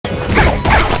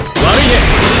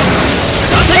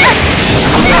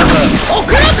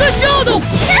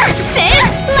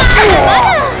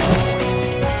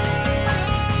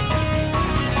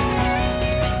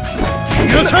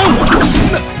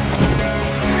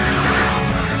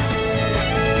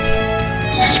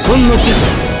魂の術。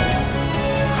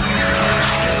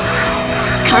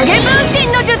影分身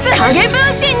の術。影分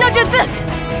身の術。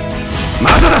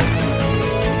まだだ。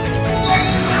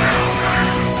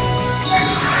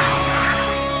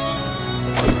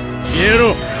消え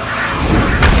ろ。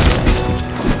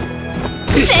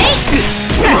せい。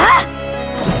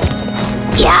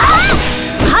やー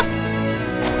はっ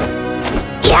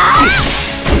やー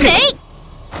せい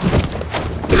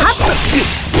はっ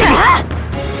や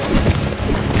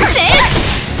ーせい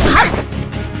はっ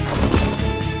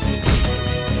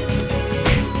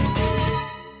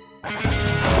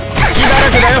隙だら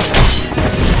けだよ。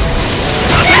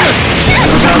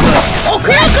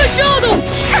極楽浄土。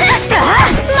まだま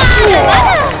だ。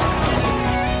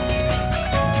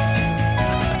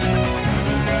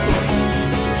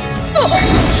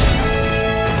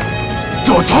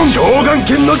召喚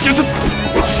剣の術。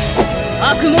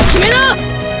悪も決めな。悪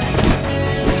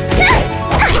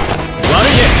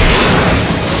いね。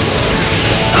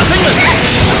焦ん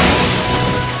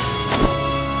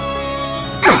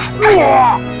な。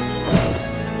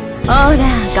ほら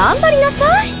頑張りなさ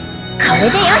い。これ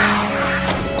でよし。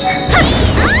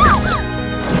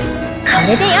こ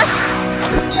れでよし。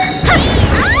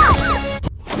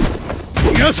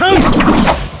皆さん。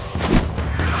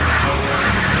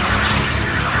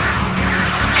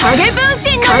影分身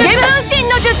の術。影分身の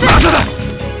術。まだだ。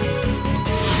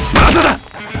まだだ。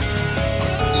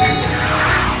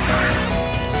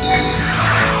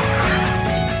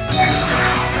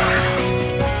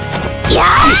や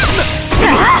ー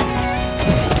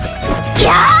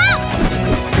や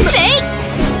ーせい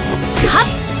はっ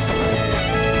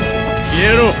消え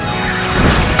ろ。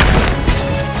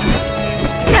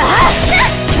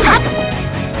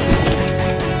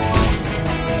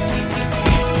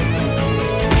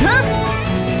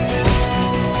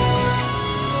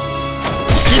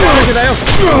だよ。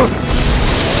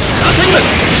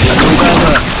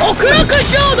極楽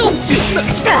浄土。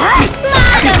ま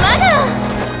だまだ。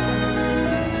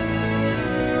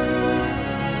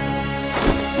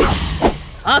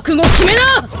覚悟決めな。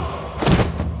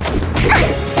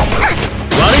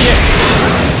悪いね。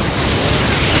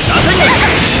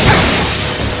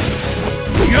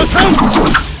皆さん。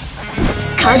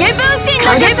影分身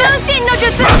の術。影分身の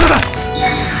術。まだだ。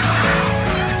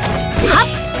はっ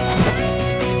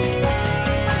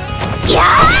やー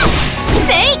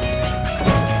せ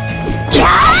いやー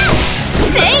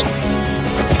せい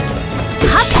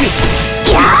はっ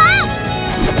や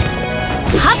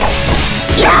ーはっ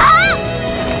や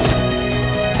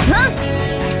ー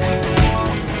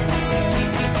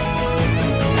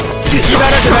隙だ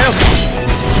らけだよ。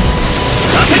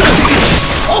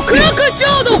極楽浄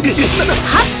土。はっ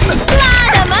ま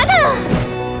だまだ。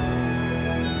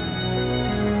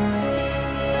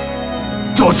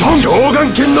召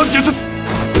喚剣の術。悪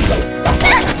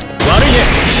いね。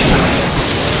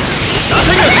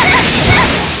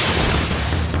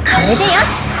これでよ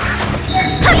し。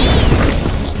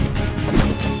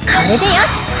これでよし。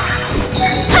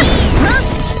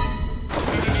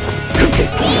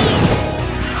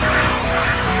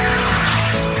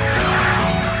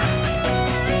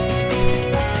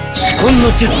至魂の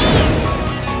術。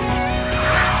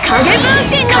影分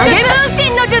身の術。影分身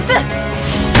の術。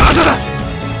まだだ。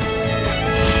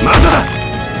まだだ。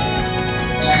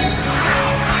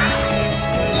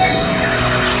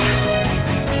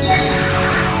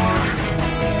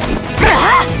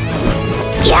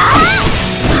やー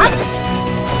はっ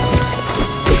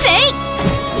せ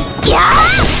いや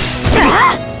ー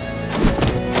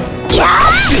やー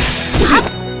はっ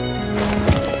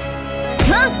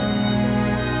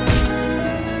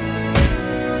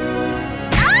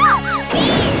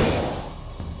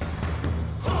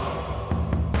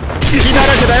隙だら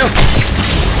けだよ。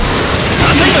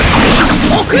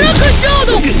極楽浄土。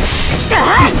ま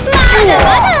だま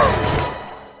だ。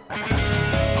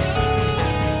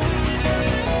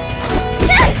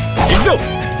行くぞ。こ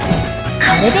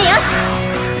れでよし。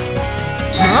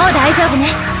もう大丈夫ね。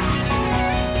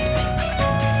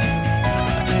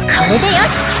これでよ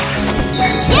し。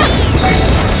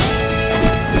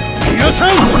皆さん。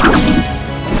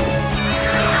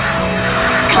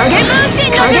影分身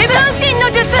の術。影分身の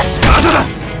術。まだだ。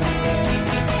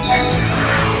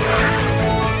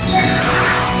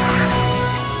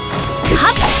は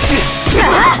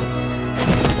っ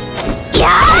やー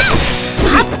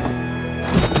はっ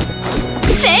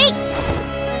せい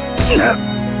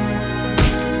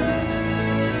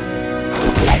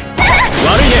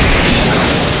悪いね。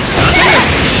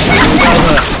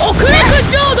極楽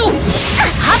浄土。は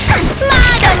っま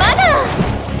だまだ。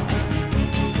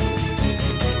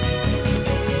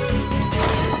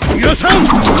皆さん。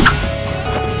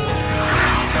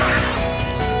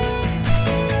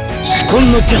魂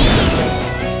の術。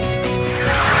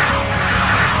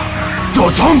ド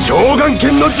トン召喚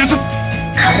剣の術。こ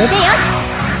れでよし。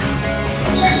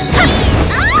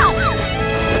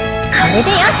これ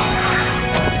でよし。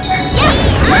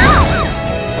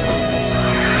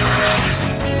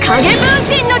影分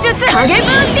身の術。影分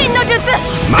身の術。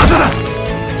まだだ。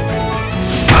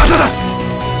まだだ。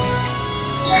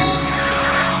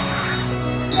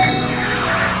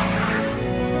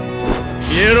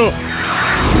消えろ。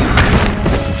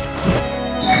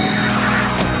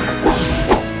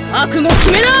覚悟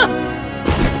決めな。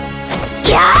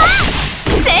やあ、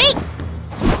せい。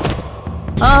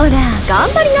ほら頑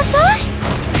張りなさい。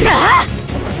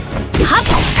はっ、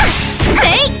せ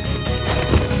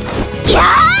い。やあ、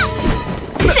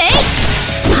せい。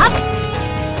はっ、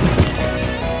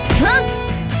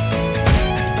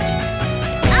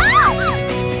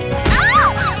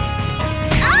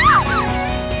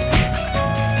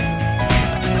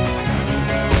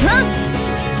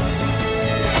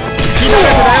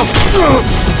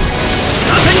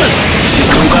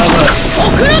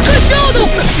極楽浄土。は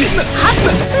っ、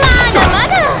まだま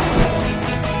だ。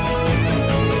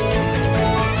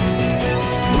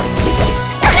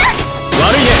悪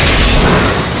いね。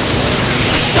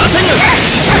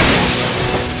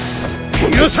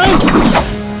許さん。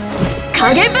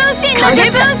影分身の術。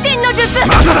影分身の術。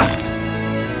まだだ。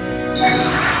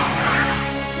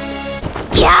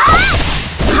やあ、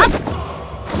はっ、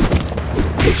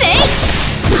せい。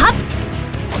はっ、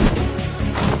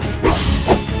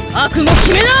覚悟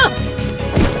決めな。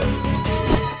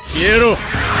消えろ。はっ、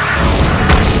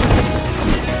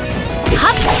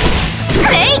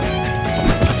せい。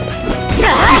は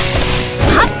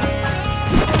っ、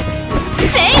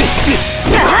せい。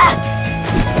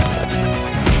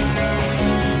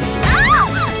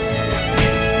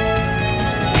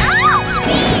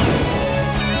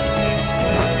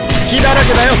隙だらけ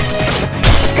だよ。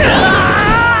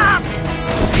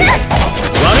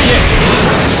悪いね。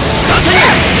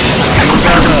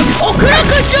極楽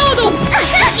浄土。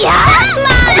いやー、ま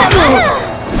だま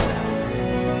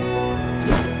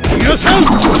だ。許さん。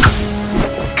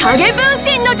影分身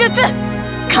の術。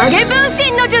影分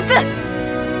身の術。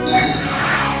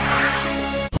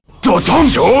ドトン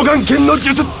召喚剣の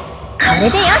術。これ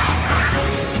でよし。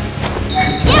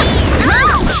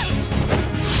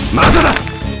まだだ。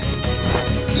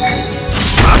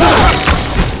まだだ。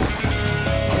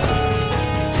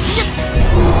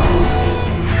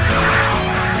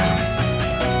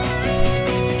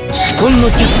魂の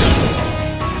術。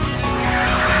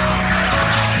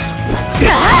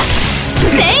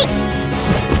せい。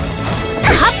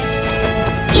はっ、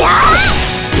やあ、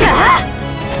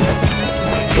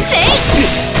せい。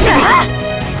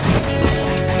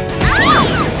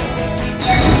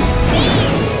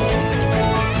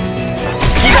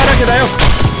隙だらけだよ。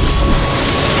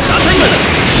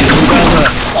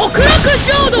極楽浄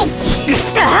土。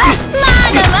ま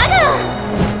だまだ。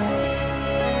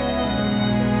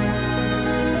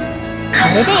こ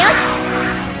れでよし。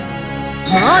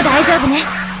もう大丈夫ね。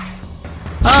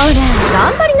ほら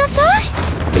頑張りなさい。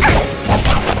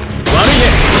悪いね。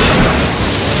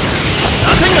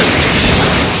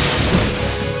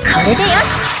これでよし。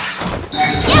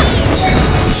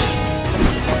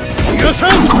許さん。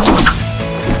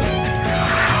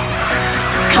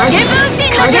影分身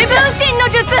の術。影分身の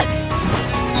術。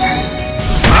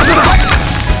まだだ。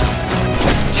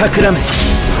チャクラメス。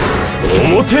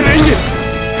表レンゲ。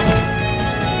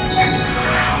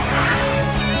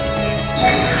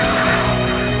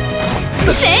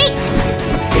せい。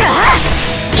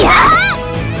やあ、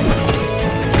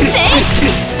せい。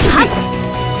はっ、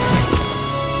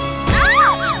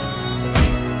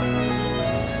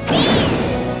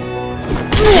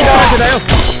隙だらけだよ。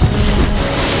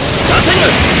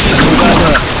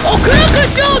極楽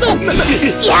浄土。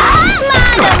いやー、ま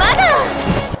だまだ。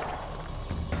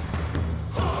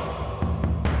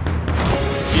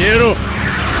消えろ。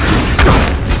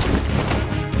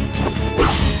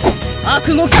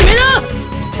覚悟決めな。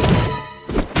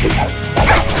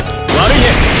悪いね。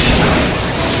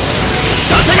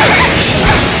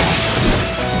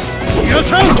許さ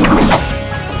ん。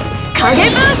影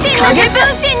分身の術。影分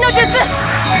身の術。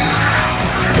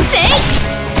せい。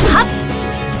はっ、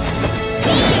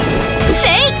せ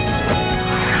い。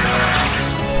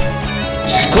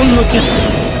魂の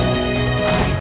術。